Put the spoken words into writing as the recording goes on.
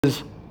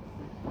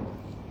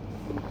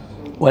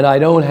when I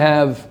don't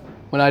have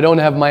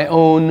my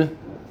own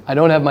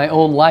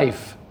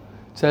life.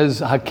 It says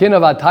Hakina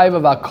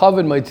v'atayva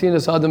v'akavod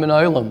moitzinas adam min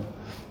ha'olam.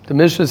 The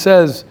Mishnah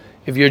says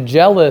if you're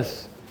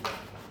jealous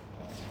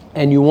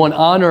and you want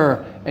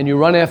honor and you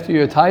run after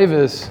your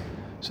taivas,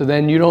 so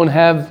then you don't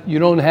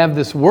have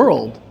this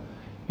world.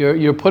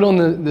 You're put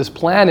on this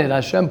planet.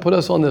 Hashem put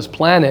us on this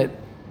planet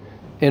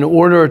in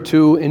order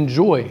to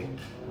enjoy.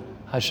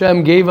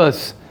 Hashem gave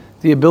us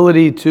the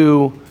ability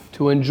to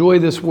enjoy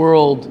this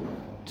world,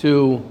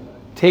 to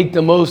take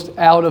the most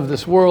out of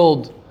this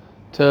world,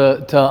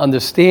 to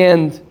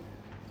understand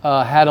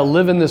how to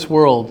live in this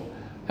world.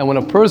 And when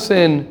a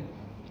person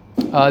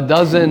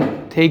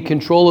doesn't take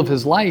control of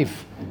his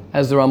life,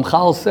 as the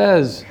Ramchal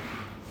says,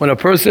 when a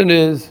person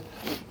is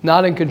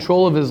not in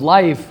control of his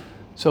life,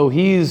 so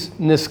he's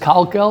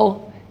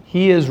niskalkel,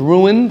 he is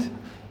ruined,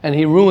 and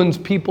he ruins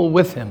people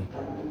with him.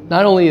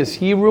 Not only is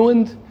he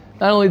ruined,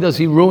 not only does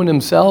he ruin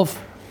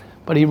himself,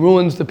 but he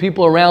ruins the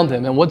people around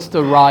him. And what's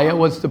the raya?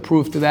 What's the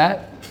proof to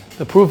that?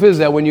 The proof is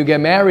that when you get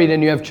married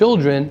and you have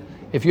children,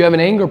 if you have an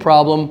anger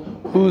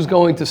problem, who's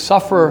going to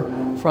suffer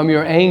from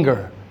your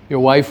anger? Your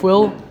wife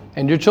will,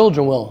 and your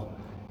children will.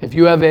 If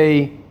you have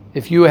a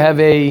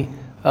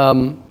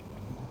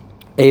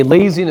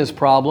laziness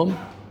problem,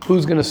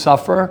 who's going to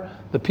suffer?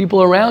 The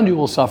people around you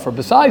will suffer,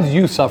 besides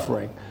you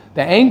suffering.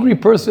 The angry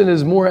person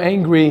is more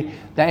angry.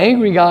 The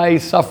angry guy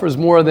suffers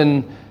more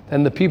than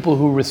the people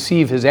who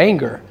receive his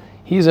anger.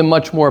 He's in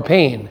much more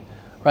pain,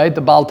 right?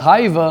 The Baal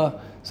Taiva,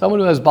 someone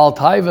who has Baal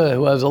Taiva,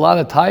 who has a lot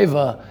of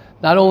Taiva,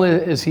 not only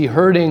is he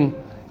hurting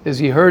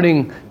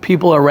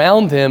people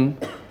around him,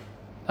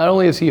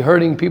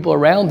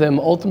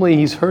 ultimately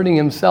he's hurting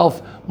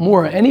himself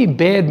more. Any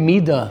bad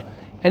midah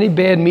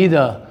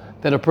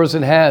that a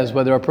person has,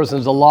 whether a person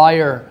is a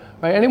liar,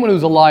 right? Anyone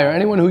who's a liar,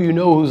 anyone who you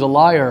know who's a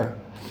liar,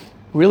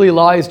 really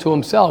lies to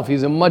himself.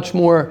 He's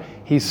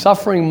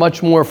suffering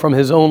much more from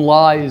his own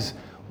lies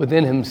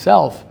within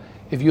himself.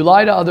 If you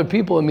lie to other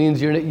people, it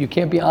means you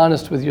can't be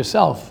honest with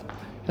yourself.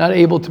 You're not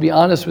able to be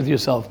honest with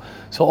yourself.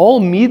 So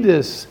all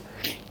midas,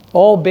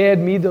 all bad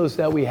midos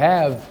that we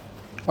have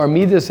are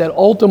midas that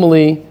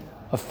ultimately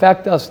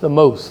affect us the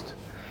most.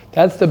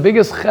 That's the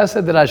biggest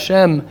chesed that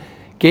Hashem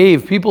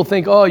gave. People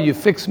think, oh, you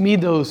fix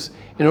midos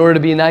in order to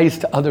be nice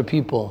to other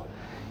people.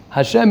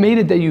 Hashem made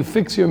it that you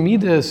fix your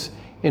midas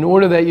in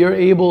order that you're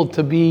able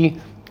to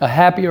be a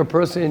happier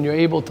person and you're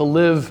able to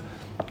live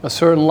a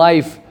certain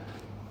life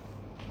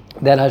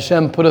that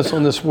Hashem put us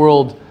on this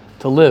world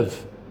to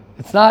live.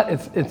 It's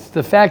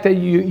the fact that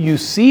you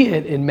see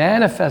it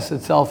manifests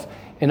itself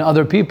in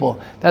other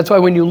people. That's why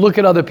when you look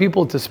at other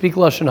people to speak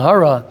Lashon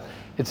Hara,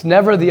 it's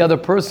never the other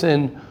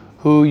person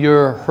who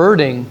you're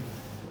hurting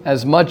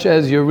as much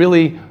as you're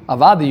really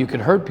avada. You can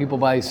hurt people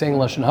by saying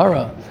Lashon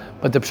Hara.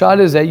 But the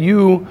pshat is that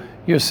you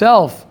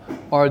yourself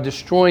are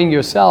destroying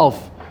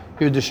yourself.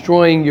 You're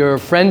destroying your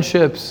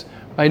friendships.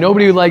 Right?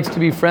 Nobody likes to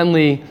be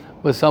friendly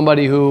with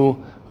somebody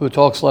who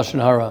talks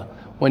Lashon Hara.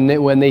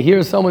 When they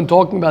hear someone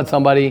talking about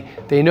somebody,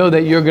 they know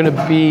that you're going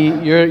to be,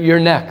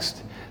 you're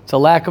next. It's a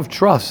lack of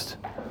trust.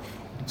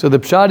 So the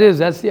pshat is,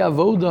 that's the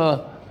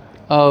avoda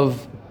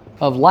of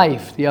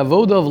life. The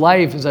avoda of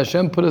life is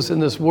Hashem put us in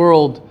this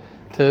world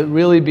to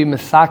really be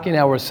misakin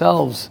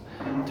ourselves,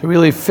 to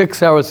really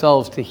fix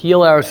ourselves, to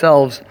heal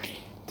ourselves,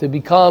 to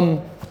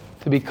become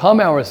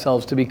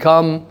ourselves, to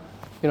become,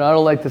 I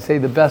don't like to say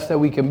the best that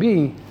we can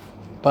be,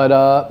 but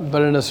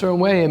in a certain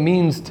way it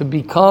means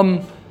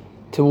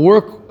to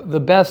work the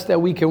best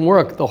that we can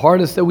work, the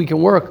hardest that we can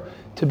work,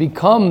 to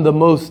become the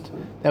most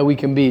that we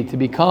can be, to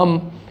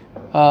become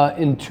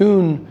in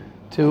tune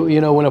to,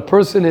 when a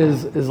person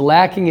is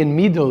lacking in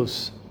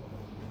midos,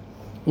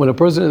 when a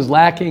person is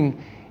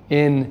lacking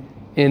in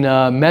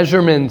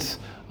measurements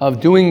of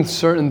doing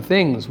certain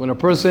things, when a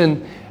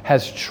person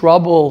has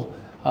trouble,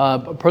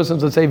 a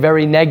person's, let's say,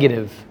 very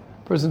negative,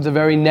 a person's a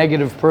very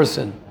negative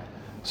person,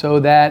 so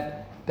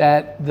that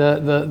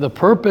the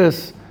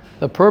purpose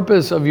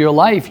of your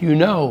life,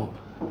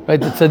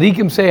 right? The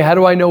tzaddikim say, how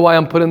do I know why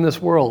I'm put in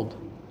this world?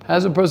 How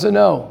does a person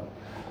know?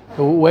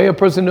 The way a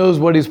person knows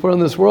what he's put in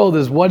this world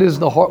is what is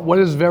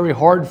very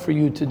hard for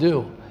you to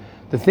do.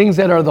 The things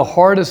that are the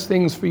hardest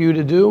things for you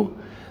to do,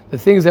 the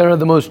things that are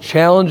the most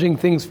challenging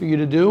things for you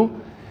to do,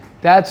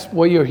 that's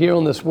what you're here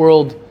in this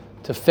world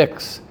to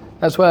fix.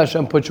 That's why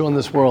Hashem put you in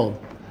this world.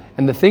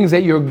 And the things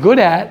that you're good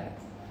at,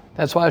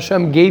 that's why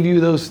Hashem gave you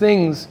those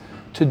things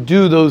to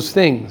do those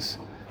things,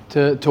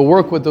 to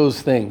work with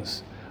those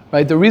things.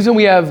 Right? The reason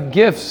we have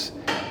gifts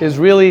is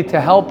really to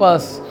help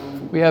us,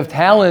 we have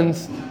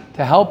talents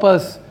to help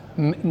us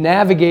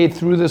navigate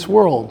through this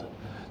world.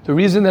 The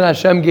reason that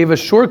Hashem gave us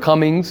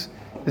shortcomings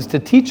is to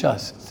teach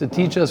us. It's to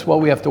teach us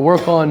what we have to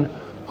work on,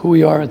 who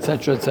we are,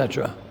 etc.,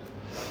 etc.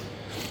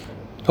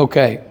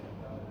 Okay.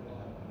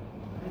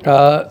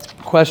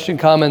 Question,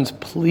 comments,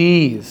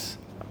 please,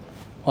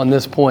 on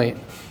this point.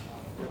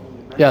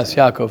 Yes,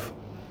 Yaakov.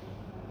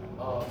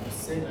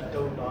 Sin not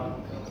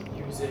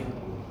using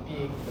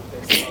being the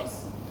best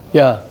us.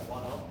 Yeah.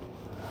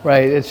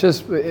 Right.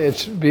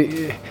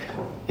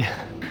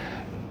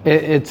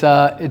 It's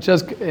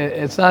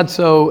not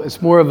so.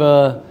 It's more of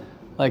a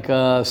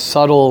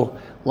subtle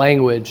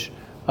language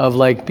of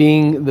like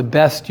being the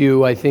best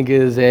you. I think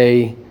is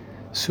a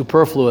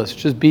superfluous.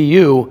 Just be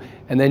you,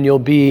 and then you'll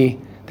be.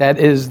 That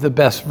is the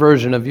best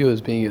version of you as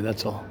being you.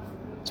 That's all.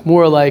 It's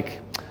more like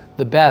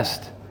the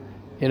best.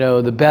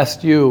 The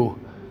best you.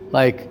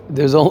 Like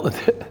there's only,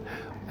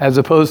 as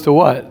opposed to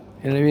what?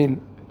 You know what I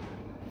mean?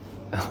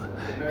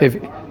 If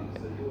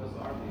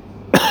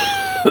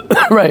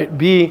right,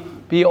 be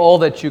all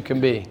that you can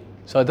be.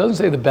 So it doesn't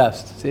say the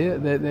best. See,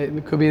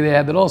 it could be they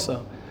had that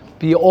also.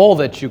 Be all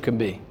that you can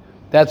be.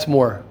 That's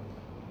more.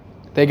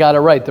 They got it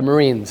right. The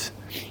Marines.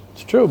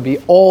 It's true. Be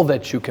all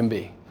that you can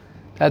be.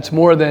 That's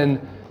more than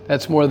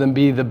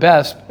be the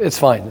best. It's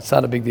fine. It's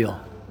not a big deal.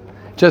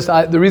 Just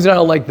the reason I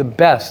don't like the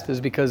best is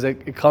because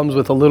it comes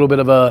with a little bit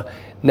of a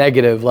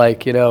negative.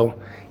 Like you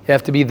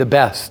have to be the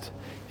best.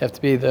 You have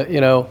to be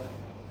the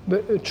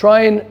But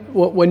try and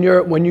when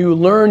you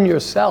learn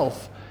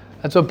yourself,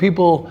 that's what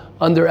people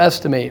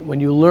underestimate. When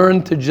you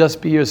learn to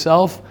just be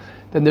yourself,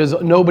 then there's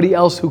nobody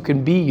else who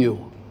can be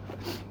you.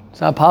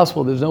 It's not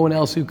possible. There's no one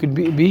else who could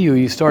be you.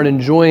 You start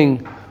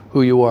enjoying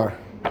who you are.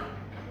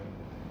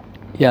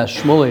 Yeah,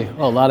 Shmuley.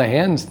 Oh, a lot of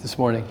hands this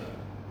morning.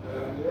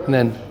 And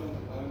then,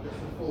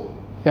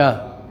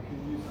 yeah.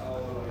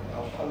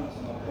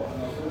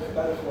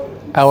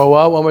 Our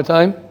what? One more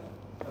time.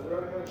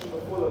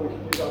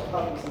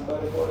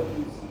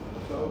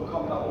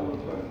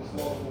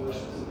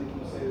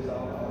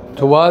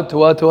 To what?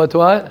 Where we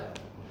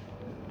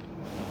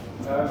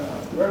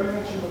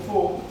mentioned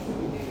before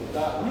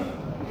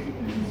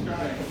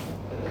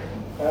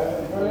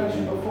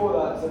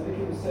that, so we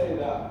can say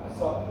that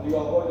you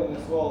are avoiding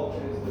this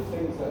world is the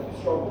things that you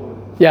struggle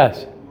with.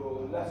 Yes.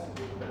 Your less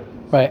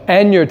abilities. Right,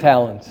 and your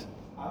talents.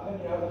 And then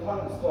you have the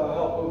talents to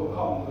help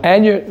overcome.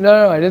 And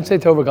no, I didn't say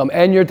to overcome.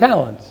 And your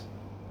talents,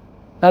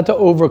 not to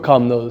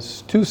overcome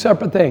those. Two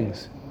separate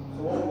things.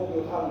 So what will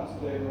your talents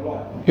do in your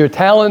life? Your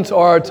talents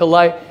are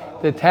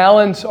the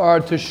talents are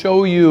to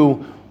show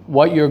you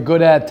what you're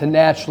good at, to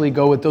naturally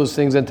go with those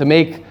things and to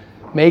make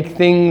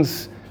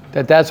things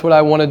that's what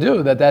I want to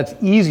do, that's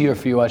easier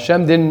for you.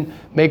 Hashem didn't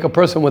make a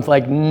person with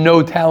like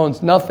no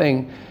talents,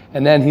 nothing,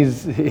 and then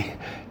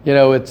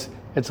it's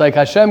like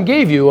Hashem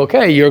gave you,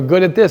 okay, you're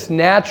good at this,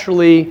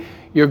 naturally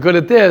you're good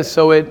at this,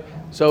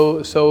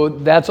 so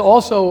that's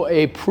also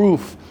a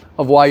proof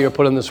of why you're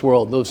put in this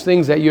world. Those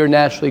things that you're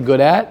naturally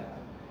good at,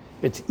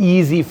 it's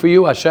easy for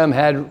you. Hashem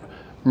had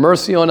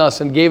mercy on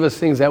us and gave us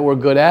things that we're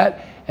good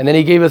at, and then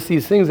he gave us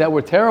these things that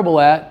we're terrible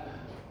at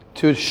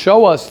to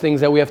show us things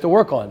that we have to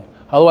work on.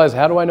 Otherwise,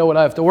 how do I know what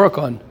I have to work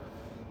on?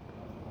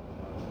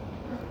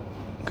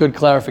 Good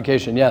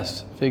clarification.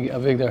 Yes,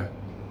 Victor.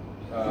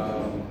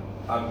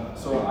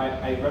 So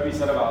I read you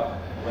said about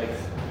like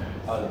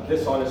a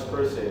dishonest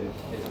person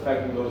is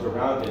affecting those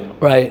around him,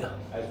 right,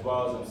 as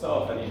well as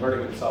himself, and he's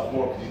hurting himself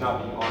more because he's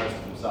not being honest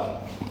with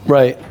himself.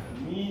 Right.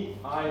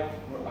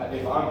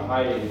 If I'm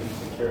hiding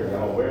insecurity,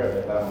 I'm aware of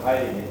it, but I'm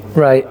hiding it from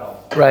right,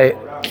 myself. right.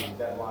 Around me,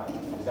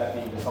 is that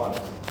being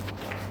dishonest?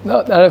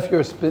 No,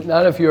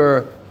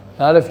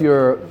 not if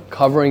you're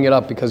covering it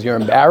up because you're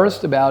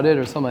embarrassed about it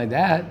or something like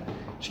that.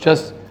 It's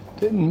just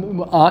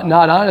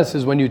not honest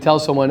is when you tell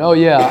someone, oh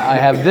yeah, I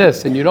have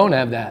this, and you don't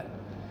have that.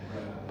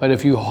 But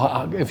if you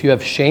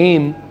have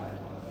shame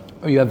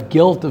or you have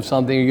guilt of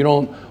something or you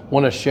don't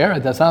want to share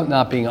it, that's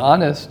not being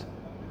honest.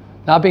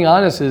 Not being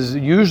honest is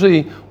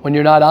usually when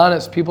you're not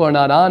honest, people are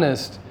not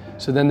honest,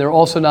 so then they're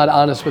also not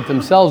honest with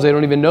themselves. They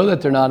don't even know that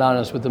they're not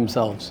honest with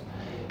themselves.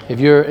 If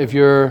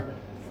you're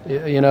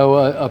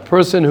a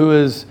person who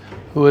is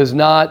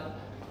not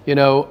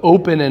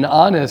open and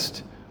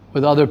honest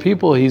with other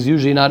people, he's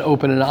usually not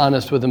open and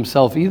honest with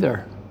himself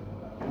either.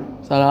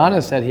 It's not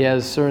honest that he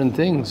has certain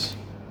things.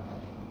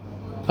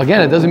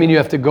 Again, it doesn't mean you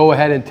have to go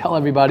ahead and tell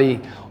everybody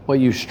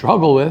what you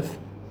struggle with.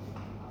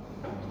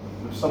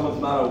 If someone's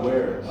not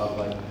aware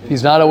of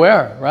he's not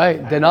aware,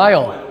 right?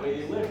 Denial.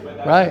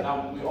 Right.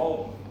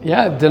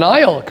 Yeah,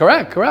 denial.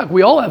 Correct.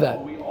 We all have that.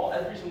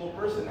 Every single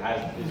person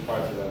has these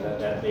parts of them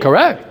that they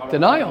correct.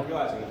 Denial.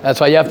 That's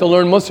why you have to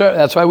learn Musar.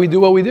 That's why we do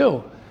what we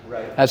do.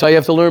 Right. That's why you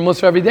have to learn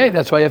Musar every day.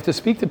 That's why you have to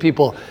speak to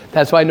people.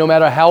 That's why no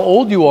matter how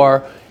old you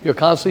are, you're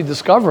constantly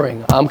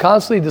discovering. I'm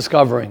constantly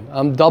discovering.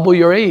 I'm double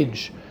your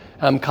age.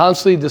 I'm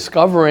constantly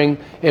discovering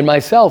in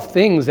myself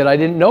things that I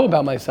didn't know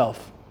about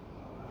myself.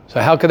 So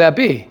how could that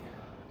be?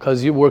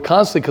 Because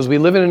we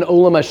live in an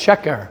olam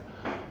sheker.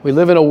 We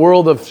live in a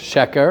world of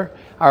sheker.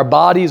 Our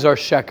bodies are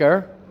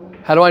sheker.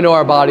 How do I know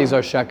our bodies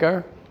are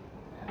sheker?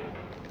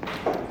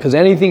 Because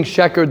anything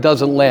sheker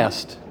doesn't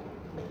last.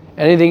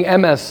 Anything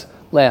emes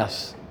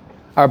lasts.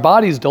 Our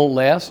bodies don't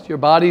last. Your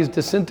bodies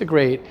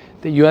disintegrate.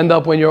 That you end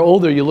up when you're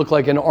older, you look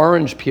like an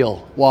orange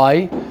peel.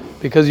 Why?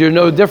 Because you're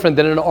no different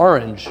than an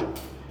orange.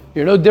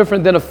 You're no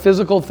different than a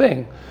physical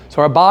thing.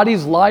 So our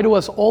bodies lie to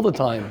us all the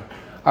time.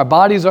 Our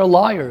bodies are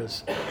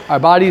liars. Our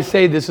bodies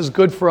say this is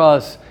good for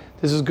us.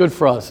 This is good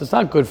for us. It's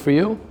not good for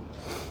you.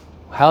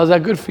 How is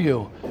that good for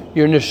you?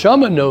 Your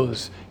neshama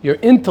knows. Your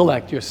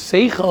intellect, your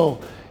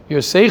seichel, your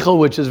seichel,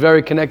 which is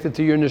very connected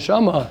to your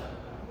neshama,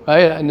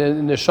 right? And the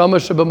neshama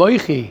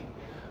shebamoichi,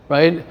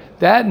 right?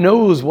 That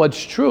knows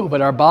what's true,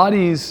 but our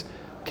bodies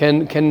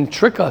can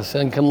trick us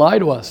and can lie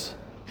to us.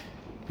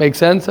 Make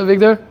sense,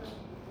 Avigdor?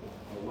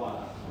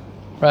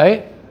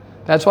 Right?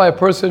 That's why a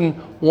person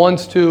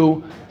wants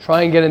to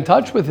try and get in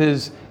touch with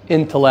his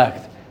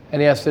intellect,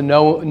 and he has to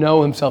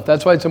know himself.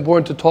 That's why it's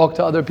important to talk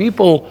to other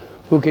people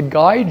who could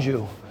guide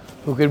you,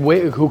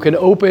 who can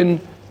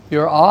open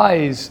your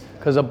eyes,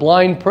 because a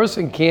blind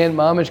person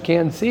mamish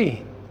can't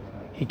see.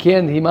 He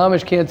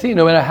mamish can't see,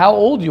 no matter how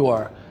old you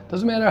are.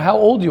 Doesn't matter how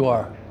old you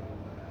are.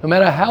 No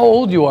matter how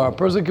old you are, a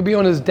person could be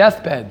on his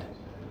deathbed.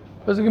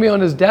 A person could be on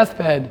his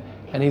deathbed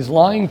and he's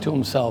lying to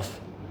himself.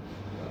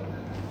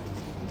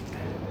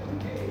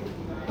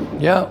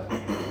 Yeah.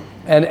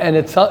 And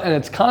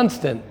it's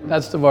constant.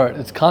 That's the word.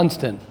 It's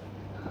constant.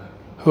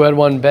 Who had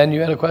one? Ben,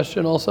 you had a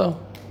question also?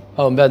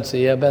 Oh, Betsy.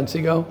 Yeah,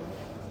 Betsy, go.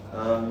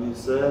 You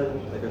said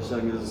like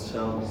Hashem gives us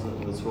challenges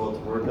in this world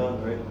to work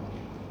on, right?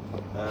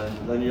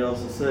 And then you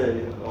also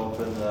say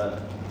often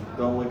that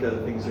don't look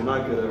at things you're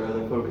not good at,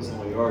 rather focus on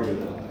what you are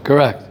good at.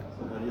 Correct.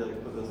 So how do you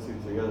put those two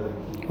together?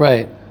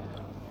 Right.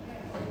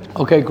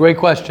 Okay, great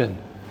question.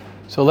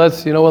 So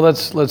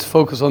let's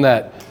focus on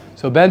that.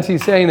 So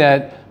Bentsy's saying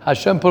that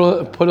Hashem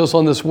put us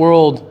on this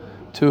world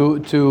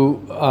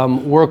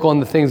to work on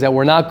the things that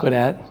we're not good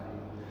at,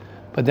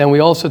 but then we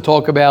also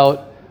talk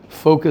about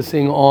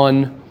focusing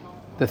on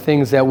the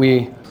things that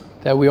we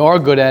are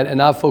good at and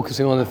not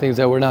focusing on the things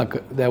that we're not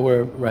good, that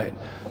we're right.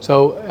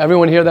 So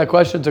everyone hear that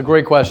question? It's a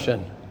great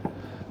question.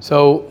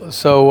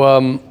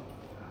 So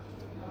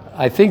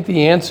I think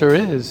the answer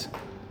is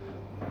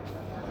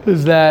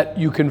that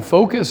you can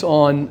focus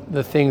on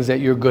the things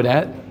that you're good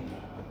at,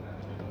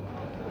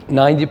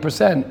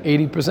 90%,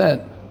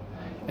 80%,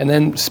 and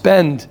then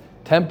spend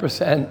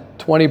 10%,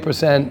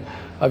 20%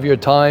 of your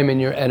time and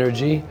your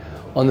energy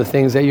on the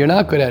things that you're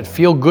not good at.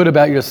 Feel good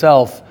about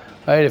yourself,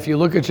 right? If you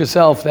look at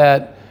yourself,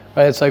 right,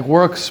 it's like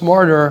work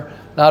smarter,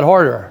 not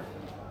harder,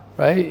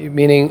 right?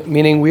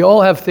 Meaning we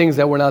all have things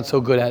that we're not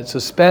so good at. So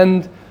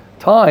spend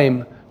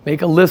time,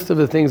 make a list of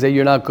the things that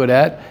you're not good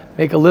at,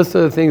 make a list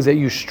of the things that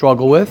you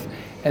struggle with,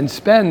 and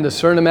spend a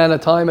certain amount of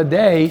time a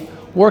day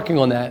working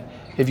on that.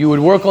 If you would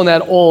work on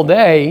that all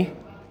day,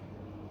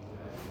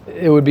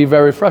 it would be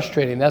very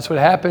frustrating. That's what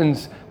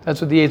happens.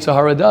 That's what the Yetzer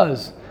Hara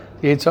does.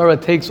 The Yetzer Hara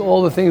takes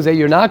all the things that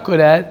you're not good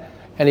at,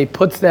 and he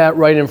puts that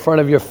right in front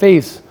of your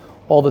face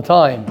all the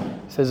time.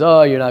 He says,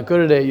 oh, you're not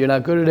good at it, you're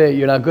not good at it,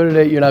 you're not good at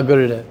it, you're not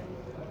good at it.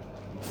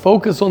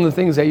 Focus on the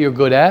things that you're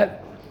good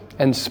at,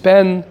 and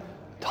spend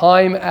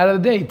time out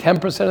of the day,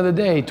 10% of the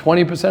day,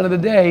 20% of the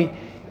day,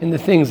 in the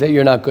things that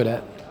you're not good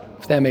at,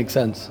 if that makes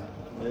sense.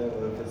 Yeah,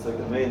 but if it's like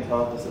the main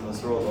topics in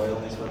this world, why are you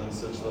only spending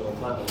such little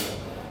time on it?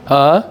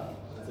 Huh?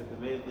 It's like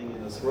the main thing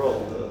in this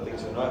world, the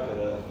things you're not good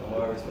at, and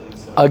why are we spending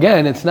so much?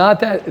 Again,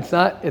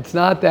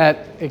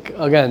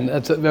 again,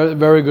 that's a very,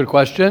 very good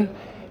question.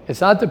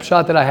 It's not the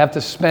pshat that I have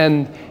to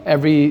spend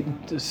every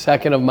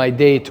second of my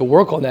day to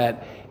work on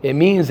that. It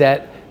means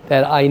that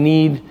I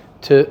need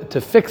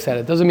to fix that.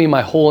 It doesn't mean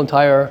my whole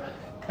entire,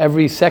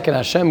 every second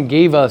Hashem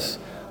gave us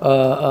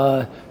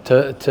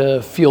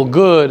to feel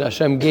good.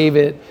 Hashem gave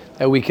it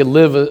that we could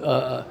live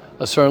a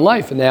certain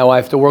life. And now I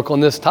have to work on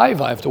this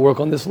taiva. I have to work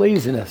on this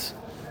laziness.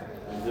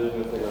 You're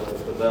doing it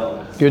with the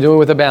balance. You're doing it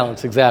with a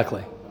balance,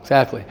 exactly.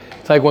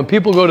 It's like when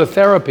people go to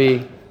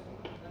therapy,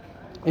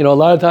 a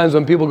lot of times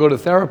when people go to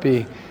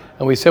therapy,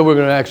 and we said we're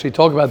going to actually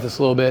talk about this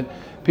a little bit,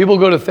 people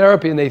go to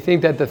therapy and they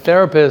think that the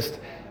therapist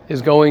is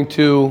going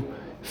to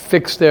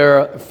fix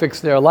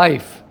their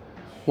life.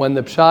 When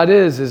the pshat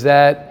is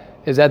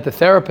that the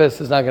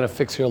therapist is not going to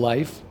fix your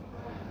life.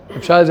 The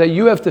pshat is that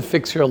you have to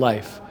fix your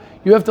life.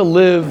 You have to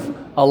live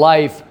a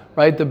life,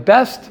 right? The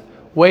best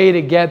way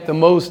to get the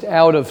most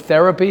out of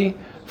therapy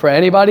for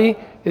anybody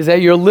is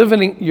that you're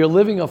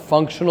living a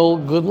functional,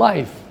 good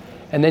life.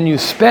 And then you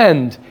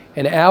spend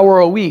an hour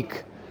a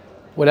week,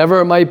 whatever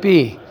it might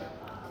be,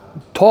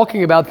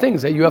 talking about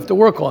things that you have to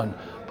work on.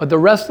 But the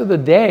rest of the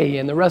day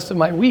and the rest of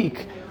my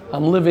week,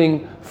 I'm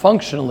living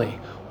functionally.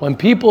 When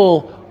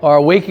people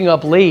are waking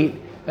up late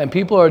and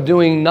people are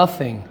doing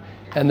nothing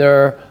and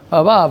they're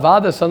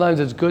avada, sometimes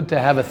it's good to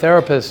have a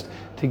therapist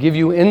to give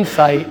you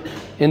insight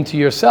into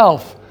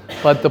yourself.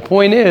 But the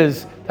point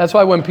is, that's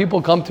why when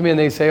people come to me and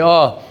they say,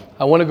 oh,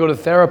 I want to go to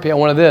therapy, I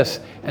want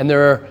this, and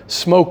they're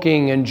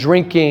smoking and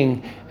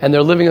drinking and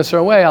they're living a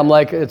certain way, I'm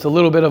like, it's a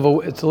little bit of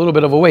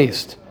a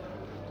waste.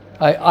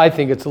 I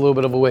think it's a little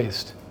bit of a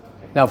waste.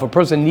 Now, if a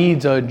person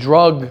needs a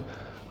drug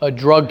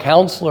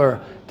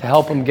counselor to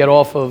help him get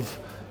off of,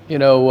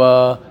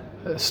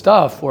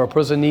 stuff, or a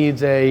person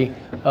needs an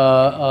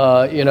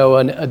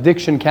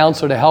addiction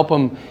counselor to help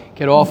him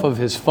get off of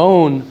his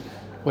phone,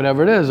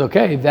 whatever it is,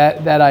 okay,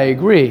 that I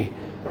agree.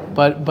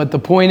 But the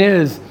point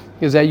is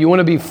that you want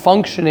to be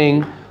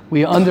functioning.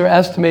 We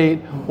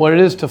underestimate what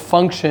it is to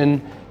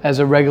function as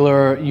a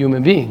regular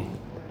human being.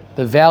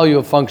 The value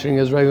of functioning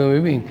as a regular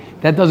human being.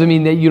 That doesn't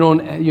mean that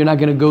you're not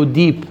going to go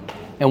deep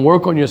and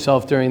work on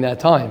yourself during that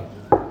time.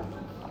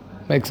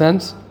 Make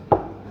sense?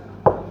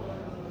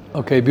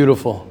 Okay,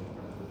 beautiful.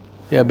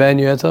 Yeah, Ben,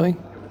 you had something?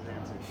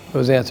 It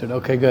was answered.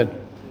 Okay, good.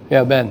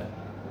 Yeah, Ben.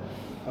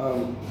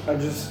 I'm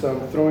just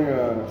throwing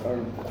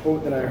a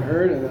quote that I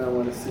heard, and then I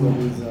want to see what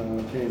his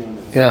opinion on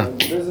it. Yeah. So in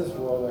the business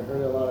world, I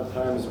heard a lot of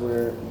times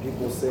where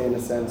people say, in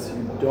a sense,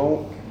 you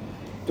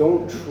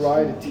don't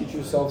try to teach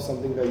yourself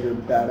something that you're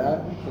bad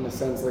at. In a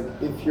sense, like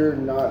if you're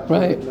not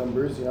good Right. at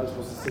numbers, you're not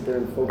supposed to sit there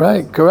and focus.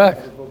 Right,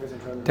 correct. and focus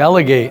and try to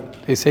Delegate.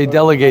 They say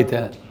delegate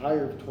that.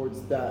 Hire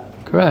towards that.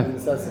 Correct.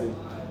 Necessity.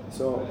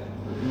 So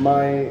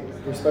my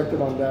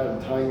perspective on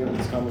that, tying into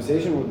this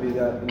conversation, would be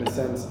that in a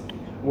sense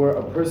where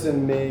a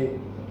person may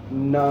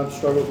not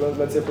struggle.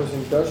 Let's say a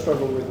person does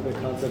struggle with the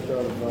concept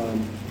of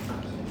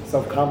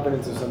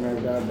self-confidence or something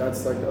like that.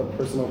 That's like a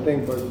personal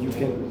thing, but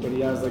he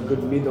has like good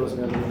midos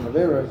and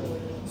chavera.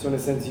 So in a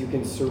sense, you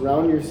can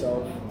surround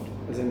yourself,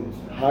 as in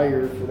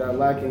hire for that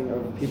lacking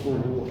of people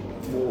who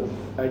will,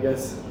 I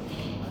guess,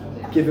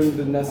 give him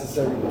the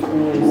necessary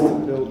tools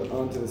to build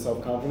onto the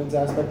self-confidence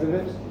aspect of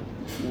it.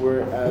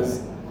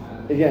 Whereas,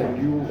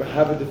 again, you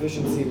have a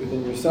deficiency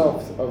within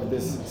yourself of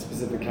this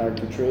specific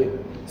character trait.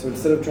 So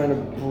instead of trying to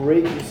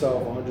break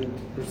yourself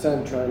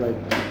 100%, try to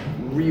like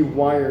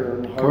rewire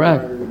and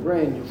Correct. hardwire your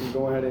brain, you can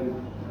go ahead and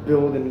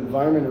build an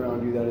environment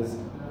around you that is,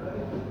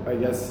 I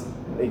guess,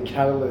 a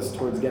catalyst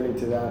towards getting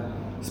to that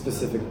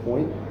specific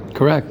point.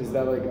 Correct. Is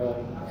that like a...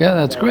 Yeah,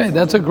 that's great.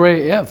 That's a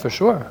great, yeah, for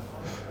sure.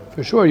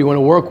 For sure. You want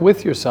to work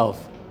with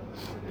yourself.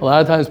 A lot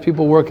of times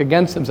people work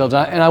against themselves.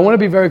 And I want to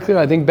be very clear.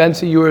 I think,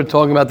 Bensi, you were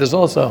talking about this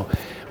also,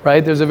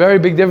 right? There's a very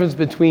big difference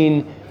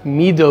between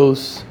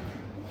midos,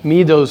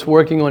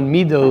 working on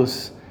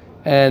midos,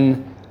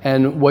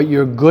 and what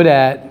you're good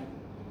at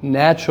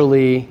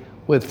naturally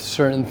with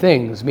certain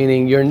things.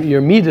 Meaning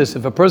your midos,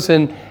 if a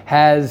person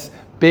has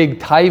big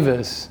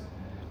taivas,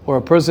 or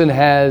a person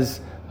has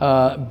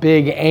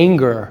big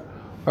anger,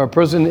 or a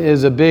person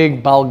is a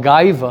big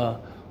balgaiva,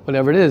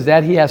 whatever it is,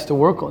 that he has to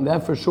work on.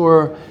 That for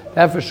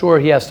sure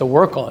he has to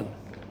work on,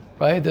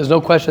 right? There's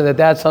no question that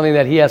that's something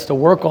that he has to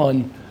work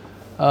on,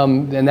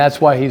 and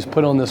that's why he's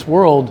put on this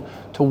world,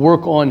 to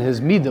work on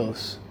his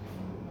midos.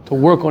 To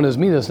work on his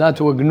midos, not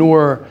to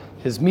ignore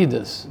his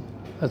midos.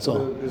 That's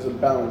all. There's a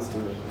balance to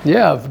it.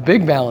 Yeah,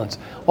 big balance.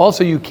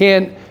 Also, you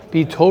can't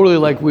be totally,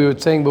 like we were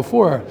saying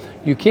before,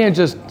 you can't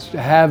just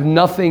have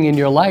nothing in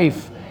your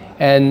life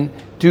and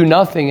do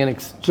nothing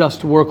and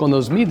just work on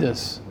those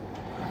midas.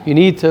 You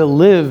need to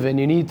live, and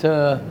you need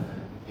to,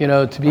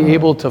 to be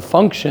able to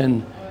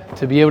function,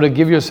 to be able to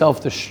give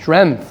yourself the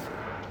strength.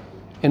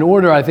 In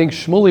order, I think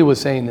Shmuley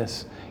was saying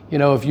this,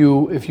 if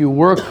you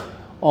work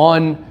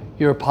on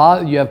you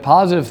have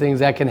positive things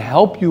that can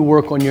help you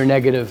work on your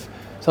negative.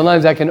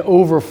 Sometimes that can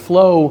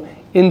overflow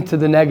into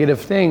the negative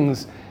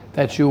things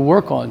that you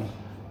work on.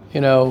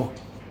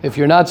 If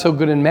you're not so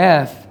good in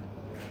math,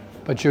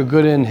 but you're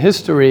good in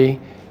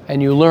history,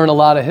 and you learn a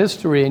lot of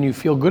history and you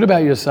feel good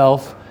about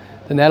yourself,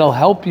 then that'll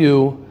help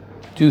you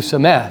do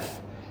some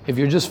math. If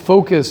you're just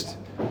focused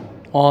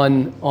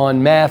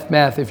on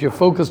math, if you're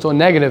focused on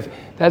negative,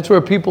 that's where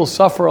people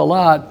suffer a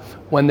lot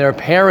when their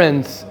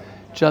parents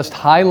just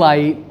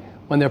highlight,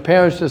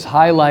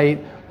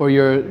 or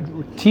your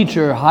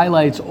teacher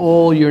highlights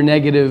all your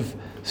negative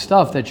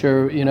stuff that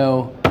you're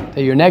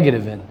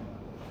negative in.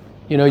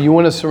 You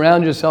want to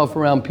surround yourself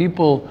around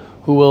people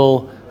who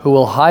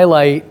will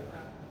highlight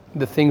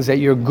the things that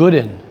you're good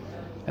in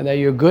and that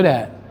you're good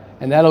at.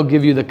 And that'll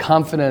give you the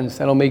confidence,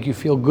 that'll make you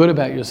feel good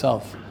about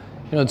yourself.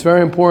 It's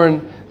very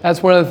important.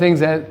 That's one of the things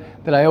that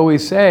I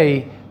always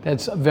say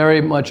that's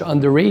very much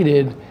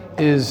underrated,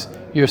 is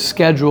your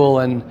schedule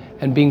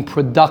and being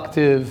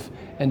productive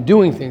and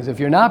doing things. If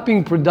you're not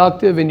being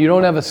productive and you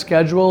don't have a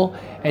schedule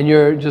and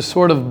you're just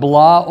sort of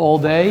blah all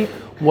day,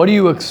 what do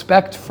you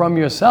expect from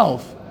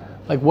yourself?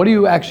 Like, what do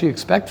you actually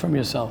expect from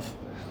yourself?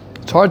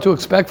 It's hard to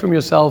expect from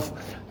yourself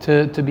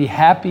to be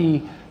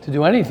happy to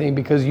do anything,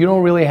 because you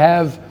don't really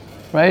have,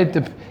 right?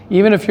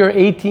 Even if you're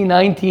 18,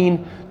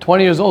 19,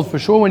 20 years old, for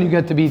sure when you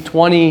get to be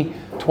 20,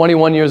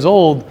 21 years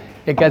old,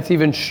 it gets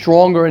even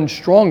stronger and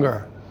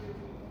stronger,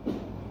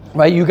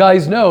 right? You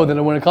guys know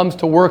that when it comes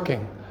to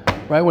working,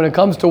 right? When it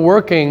comes to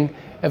working,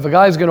 if a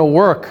guy's gonna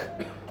work,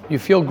 you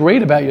feel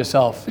great about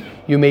yourself.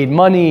 You made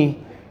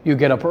money, you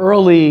get up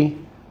early,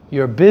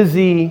 you're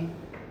busy,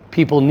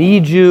 people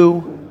need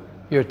you,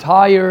 you're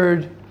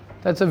tired.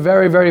 That's a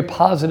very, very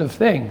positive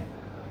thing.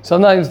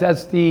 Sometimes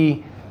that's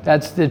the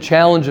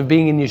challenge of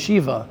being in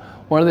yeshiva.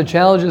 One of the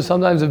challenges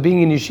sometimes of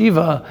being in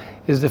yeshiva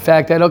is the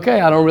fact that,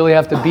 okay, I don't really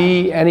have to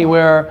be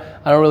anywhere,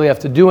 I don't really have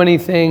to do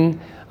anything,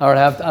 I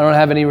don't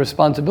have any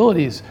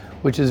responsibilities,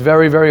 which is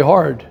very, very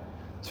hard.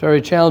 It's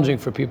very challenging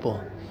for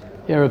people.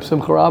 Yeah, Reb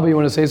Simcha Rabba, you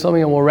want to say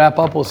something and we'll wrap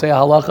up, we'll say a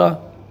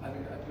halacha? I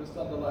just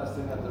thought the last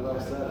thing that the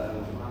Rav said, I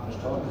was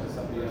talking to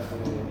somebody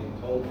yesterday and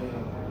he told me,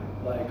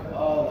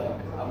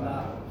 I'm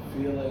not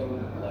feeling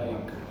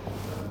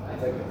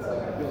it's like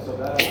I feel so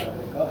bad when I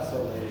wake up so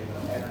late,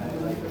 and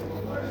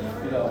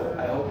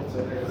I hope it's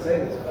okay to say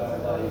this,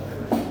 but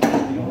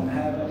you don't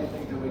have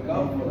anything to wake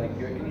up for,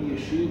 you're in a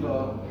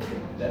yeshiva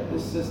that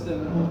this system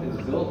is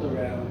built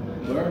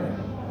around learning.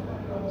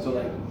 So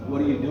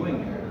what are you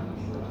doing here?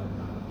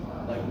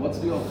 Like, what's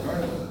the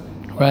alternative?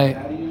 Right.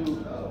 How do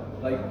you,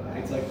 like,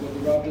 it's like what the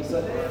Rav just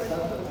said last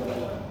sentence.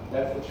 Like,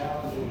 that's the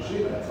challenge in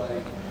yeshiva. It's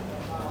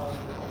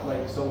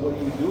like, so what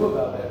do you do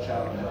about that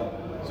challenge?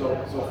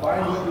 Like, so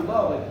find what you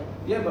love. Like,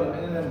 yeah, but I'm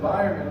in an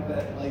environment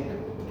that, like,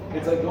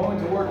 it's like going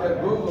to work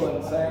at Google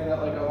and saying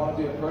that, like, I want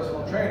to be a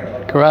personal trainer.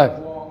 Like, Correct.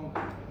 I'm the wrong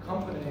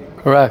company.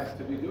 Correct.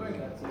 To be doing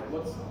that. So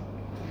what's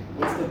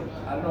the,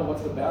 I don't know,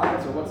 what's the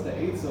balance or what's the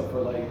eitzah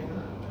for, like,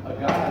 a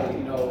guy,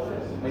 you know,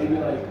 maybe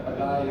like a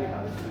guy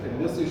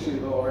in this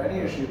yeshiva or any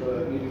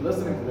yeshiva maybe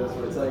listening to this,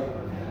 where it's like,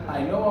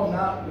 I know I'm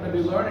not going to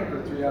be learning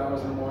for 3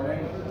 hours in the morning,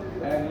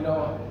 and you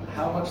know,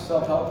 how much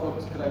self-help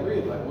books could I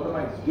read? Like, what am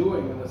I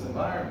doing in this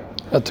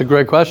environment? That's a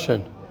great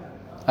question.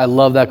 I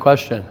love that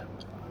question.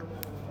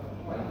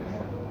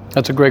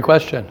 That's a great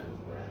question.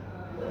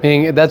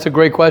 Meaning, that's a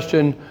great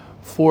question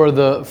for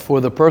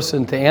the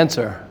person to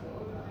answer.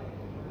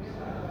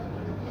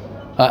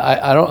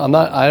 I'm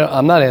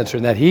not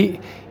answering that. He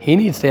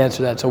needs to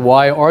answer that. So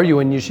why are you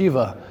in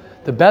yeshiva?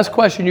 The best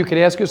question you could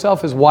ask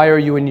yourself is, why are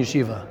you in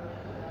yeshiva?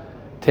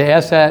 To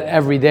ask that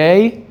every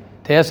day,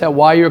 to ask that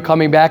why you're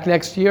coming back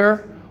next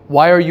year,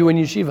 why are you in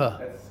yeshiva?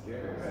 That's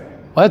scary,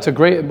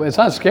 right? Well, it's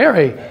not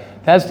scary.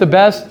 That's the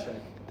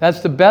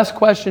best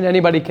question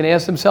anybody can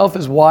ask themselves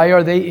is, why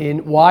are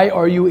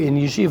you in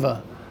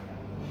yeshiva?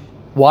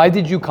 Why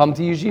did you come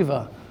to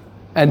yeshiva?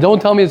 And don't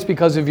tell me it's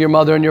because of your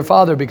mother and your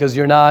father, because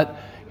you're not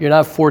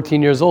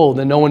 14 years old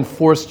and no one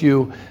forced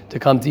you to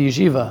come to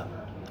yeshiva.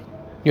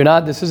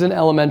 This isn't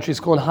elementary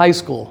school and high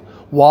school.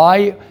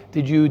 Why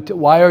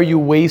are you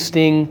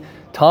wasting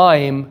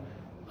time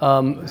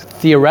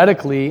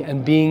theoretically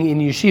and being in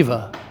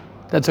yeshiva?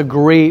 That's a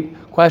great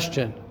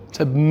question. It's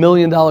 $1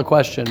 million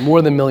question,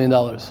 more than $1 million.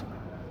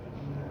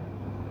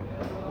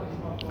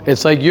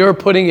 It's like you're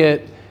putting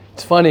it,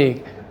 it's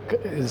funny,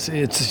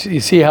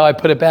 you see how I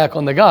put it back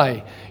on the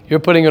guy. You're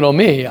putting it on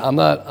me. I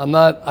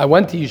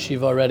went to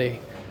yeshiva already.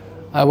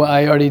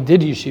 I already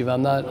did yeshiva.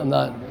 I'm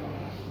not.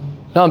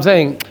 No, I'm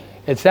saying,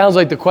 it sounds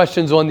like the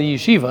question's on the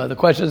yeshiva. The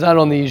question's not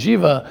on the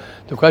yeshiva.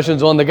 The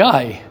question's on the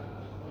guy.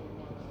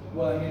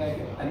 Well,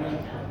 I mean,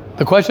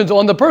 the question's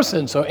on the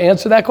person. So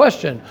answer that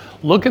question.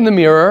 Look in the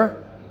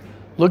mirror.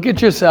 Look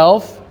at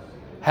yourself.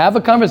 Have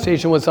a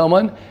conversation with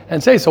someone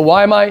and say, so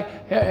why am I?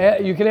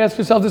 You can ask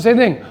yourself the same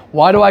thing.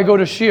 Why do I go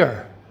to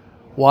Shir?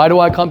 Why do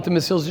I come to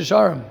Mesillas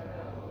Yesharim?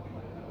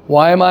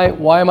 Why am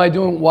I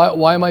doing what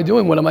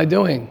am I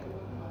doing?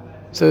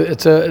 So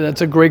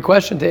that's a great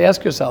question to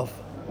ask yourself.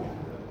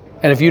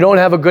 And if you don't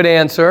have a good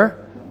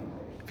answer,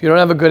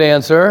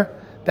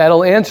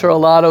 that'll answer a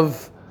lot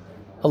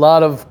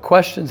of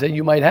questions that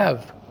you might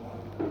have.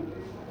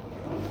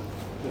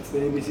 That's the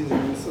ABCs of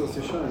Mesillas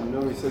Yesharim. You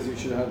know, he says you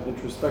should have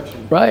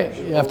introspection. Right.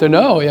 You have to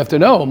know.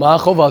 Ma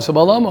chovas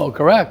b'olamo.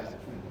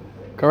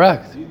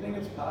 Correct. do you think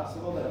it's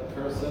possible that a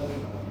person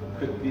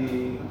could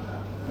be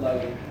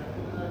like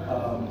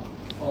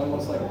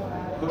almost like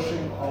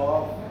pushing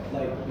off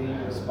like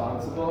being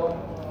responsible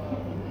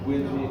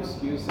with the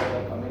excuse that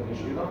like I'm in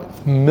yeshiva?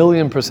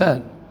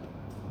 1,000,000%.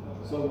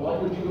 So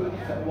what would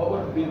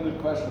be a good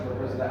question for a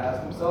person to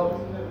ask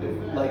himself?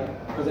 If,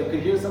 like, because I could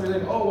hear somebody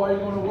like, oh, why are you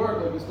going to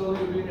work? Like, you still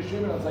need to be in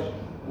yeshiva. And it's like,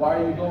 why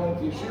are you going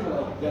to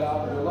yeshiva? Like, get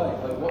out of your life.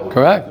 Like, what would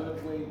Correct. be a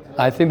good way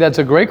to... I think that's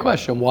a great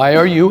question. Why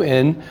are you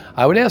in?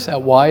 I would ask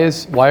that. Why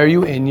are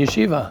you in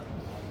yeshiva?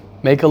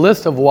 Make a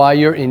list of why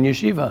you're in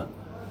yeshiva.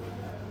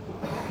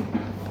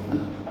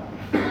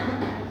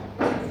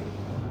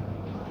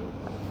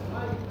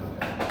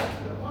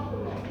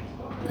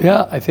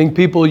 Yeah, I think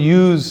people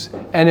use,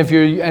 and if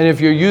you're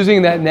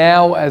using that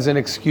now as an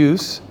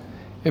excuse,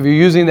 if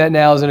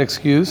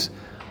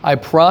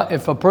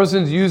a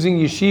person's using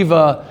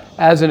yeshiva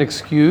as an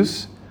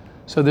excuse,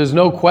 so there's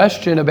no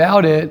question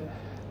about it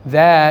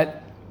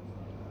that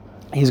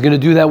he's going to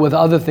do that with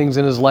other things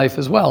in his life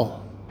as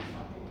well.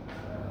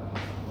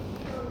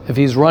 If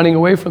he's running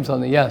away from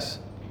something, yes.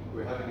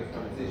 We were having a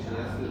conversation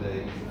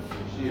yesterday in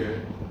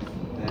Shir,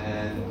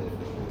 and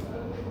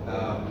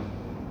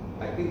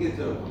I think it's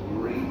a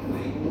great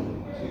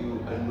thing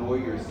to annoy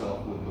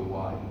yourself with the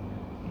why.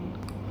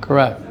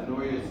 Correct.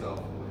 Annoy yourself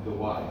with the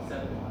why.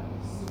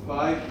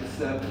 5 to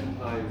 7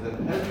 times,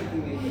 and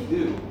everything that you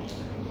do,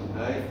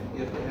 right? You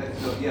have to ask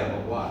yourself, yeah,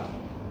 but why?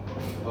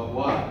 But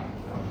why?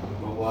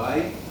 But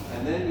why?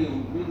 And then you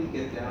really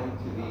get down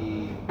to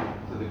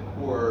the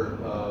core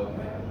of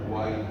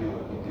why you do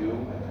what you do,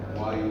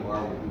 why you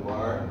are what you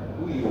are,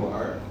 who you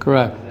are.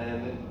 Correct. And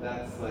then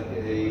that's like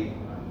a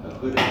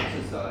good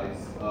exercise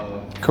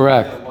of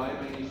Correct. Yeah, why am I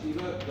in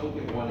yeshiva? Don't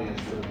give one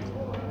answer.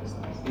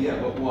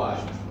 Yeah, but why?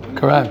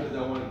 Correct. Because I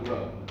want to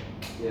grow.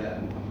 Yeah,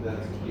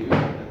 that's cute.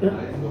 That's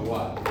nice, but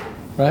why?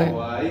 Right.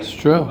 Why? It's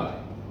true. Why?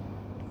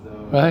 So,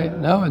 Right?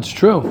 No, it's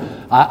true.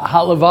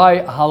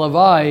 Halavai,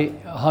 100%.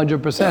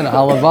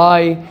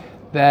 Halavai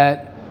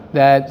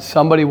that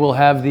somebody will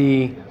have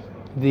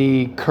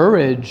the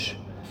courage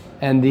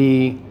and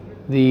the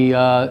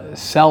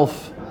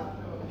self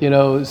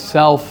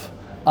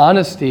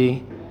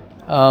honesty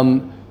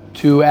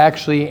to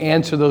actually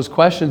answer those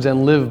questions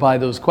and live by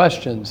those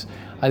questions.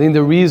 I think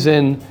the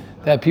reason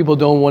that people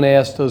don't want to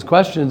ask those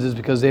questions is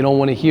because they don't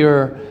want to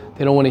hear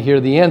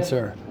the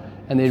answer,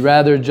 and they'd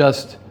rather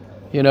just,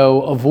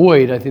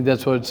 avoid. I think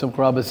that's what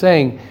Simcha Rabba is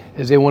saying,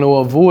 is they want to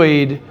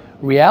avoid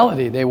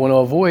reality. They want to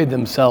avoid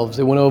themselves.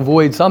 They want to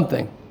avoid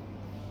something.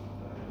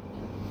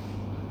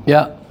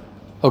 Yeah.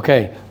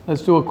 Okay.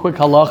 Let's do a quick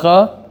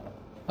halacha.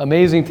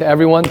 Amazing to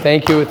everyone.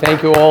 Thank you.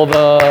 Thank you all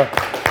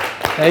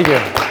thank you.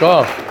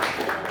 Go.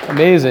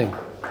 Amazing.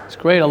 It's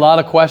great. A lot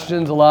of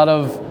questions, a lot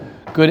of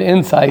good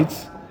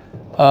insights.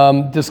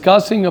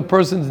 Discussing a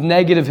person's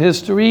negative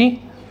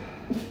history.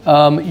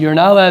 You're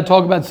not allowed to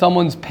talk about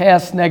someone's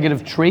past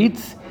negative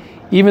traits,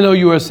 even though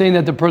you are saying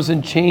that the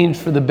person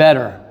changed for the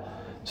better.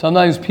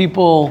 Sometimes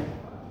people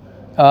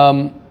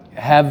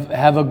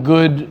have a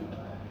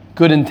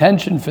good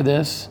intention for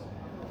this,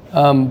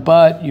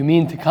 but you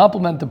mean to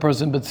compliment the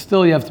person, but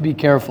still you have to be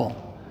careful.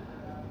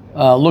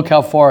 Look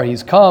how far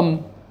he's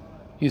come.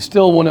 You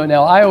still want to.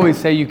 Now, I always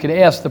say you could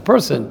ask the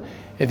person.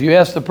 If you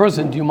ask the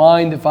person, do you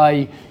mind if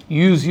I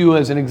use you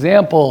as an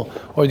example,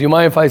 or do you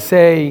mind if I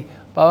say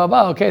blah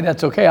blah blah? Okay,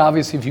 that's okay.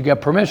 Obviously, if you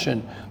get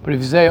permission. But if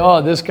you say,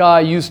 oh, this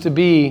guy used to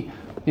be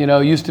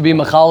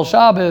Machal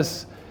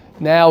Shabbos,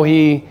 now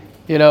he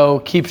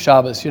keeps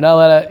Shabbos. You're not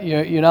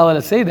allowed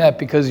to say that,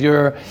 because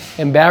you're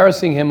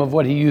embarrassing him of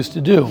what he used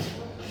to do.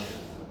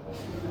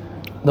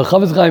 The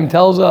Chavetz Chaim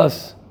tells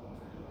us.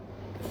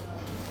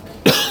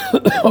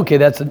 Okay,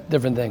 that's a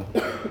different thing.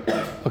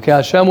 Okay,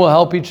 Hashem will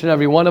help each and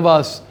every one of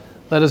us.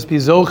 Let us be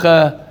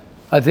Zocha.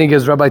 I think,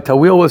 as Rabbi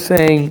Tawil was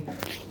saying,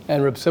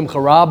 and Reb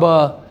Simcha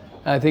Rabba,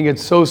 I think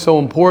it's so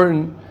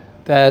important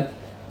that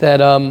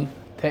to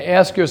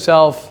ask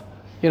yourself,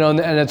 and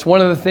it's one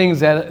of the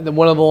things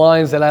one of the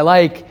lines that I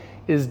like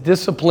is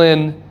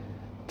discipline.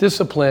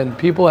 Discipline.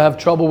 People have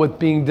trouble with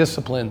being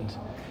disciplined,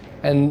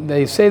 and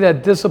they say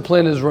that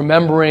discipline is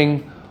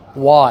remembering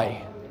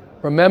why,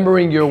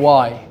 remembering your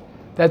why.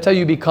 That's how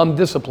you become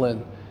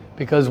disciplined.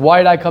 Because why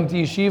did I come to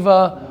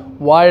yeshiva?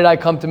 Why did I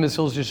come to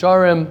Mesilas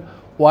Yesharim?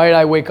 Why did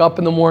I wake up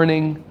in the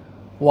morning?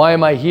 Why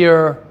am I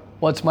here?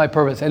 What's my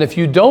purpose? And if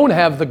you don't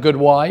have the good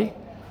why,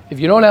 if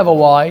you don't have a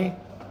why,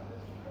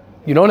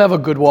 you don't have a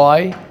good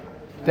why,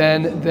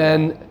 then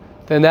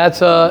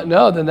that's a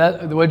no. Then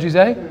that, what'd you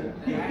say?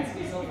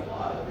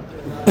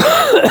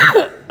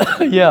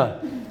 Yeah.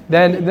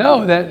 Then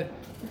no.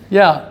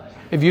 Yeah.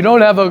 If you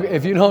don't have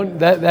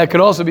that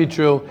could also be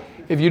true.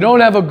 If you don't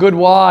have a good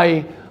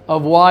why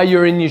of why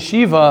you're in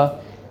yeshiva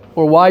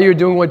or why you're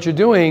doing what you're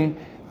doing,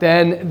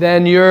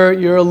 then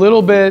you're a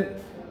little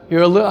bit. I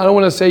don't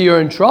want to say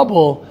you're in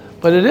trouble,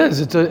 but it is.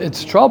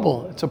 It's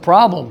trouble. It's a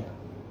problem.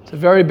 It's a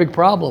very big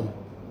problem.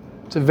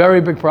 It's a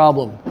very big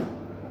problem.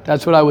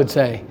 That's what I would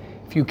say.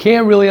 If you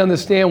can't really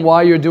understand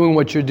why you're doing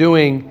what you're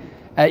doing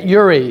at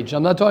your age,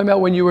 I'm not talking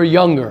about when you were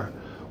younger.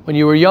 When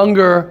you were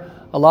younger,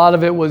 a lot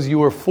of it was you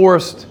were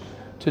forced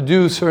to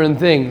do certain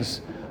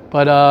things.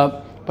 But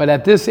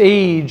at this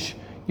age,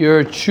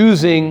 you're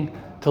choosing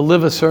to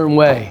live a certain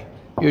way.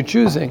 You're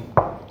choosing.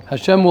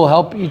 Hashem will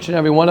help each and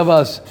every one of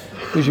us.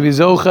 We should be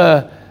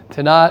zocha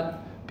to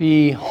not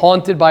be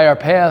haunted by our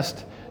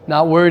past,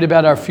 not worried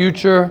about our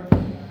future.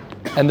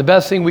 And the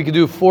best thing we could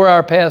do for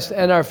our past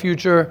and our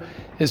future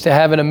is to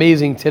have an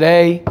amazing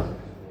today.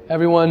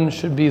 Everyone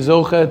should be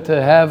zocha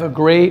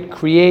to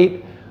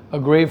create a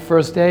great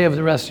first day of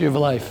the rest of your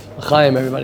life. L'chaim, everybody.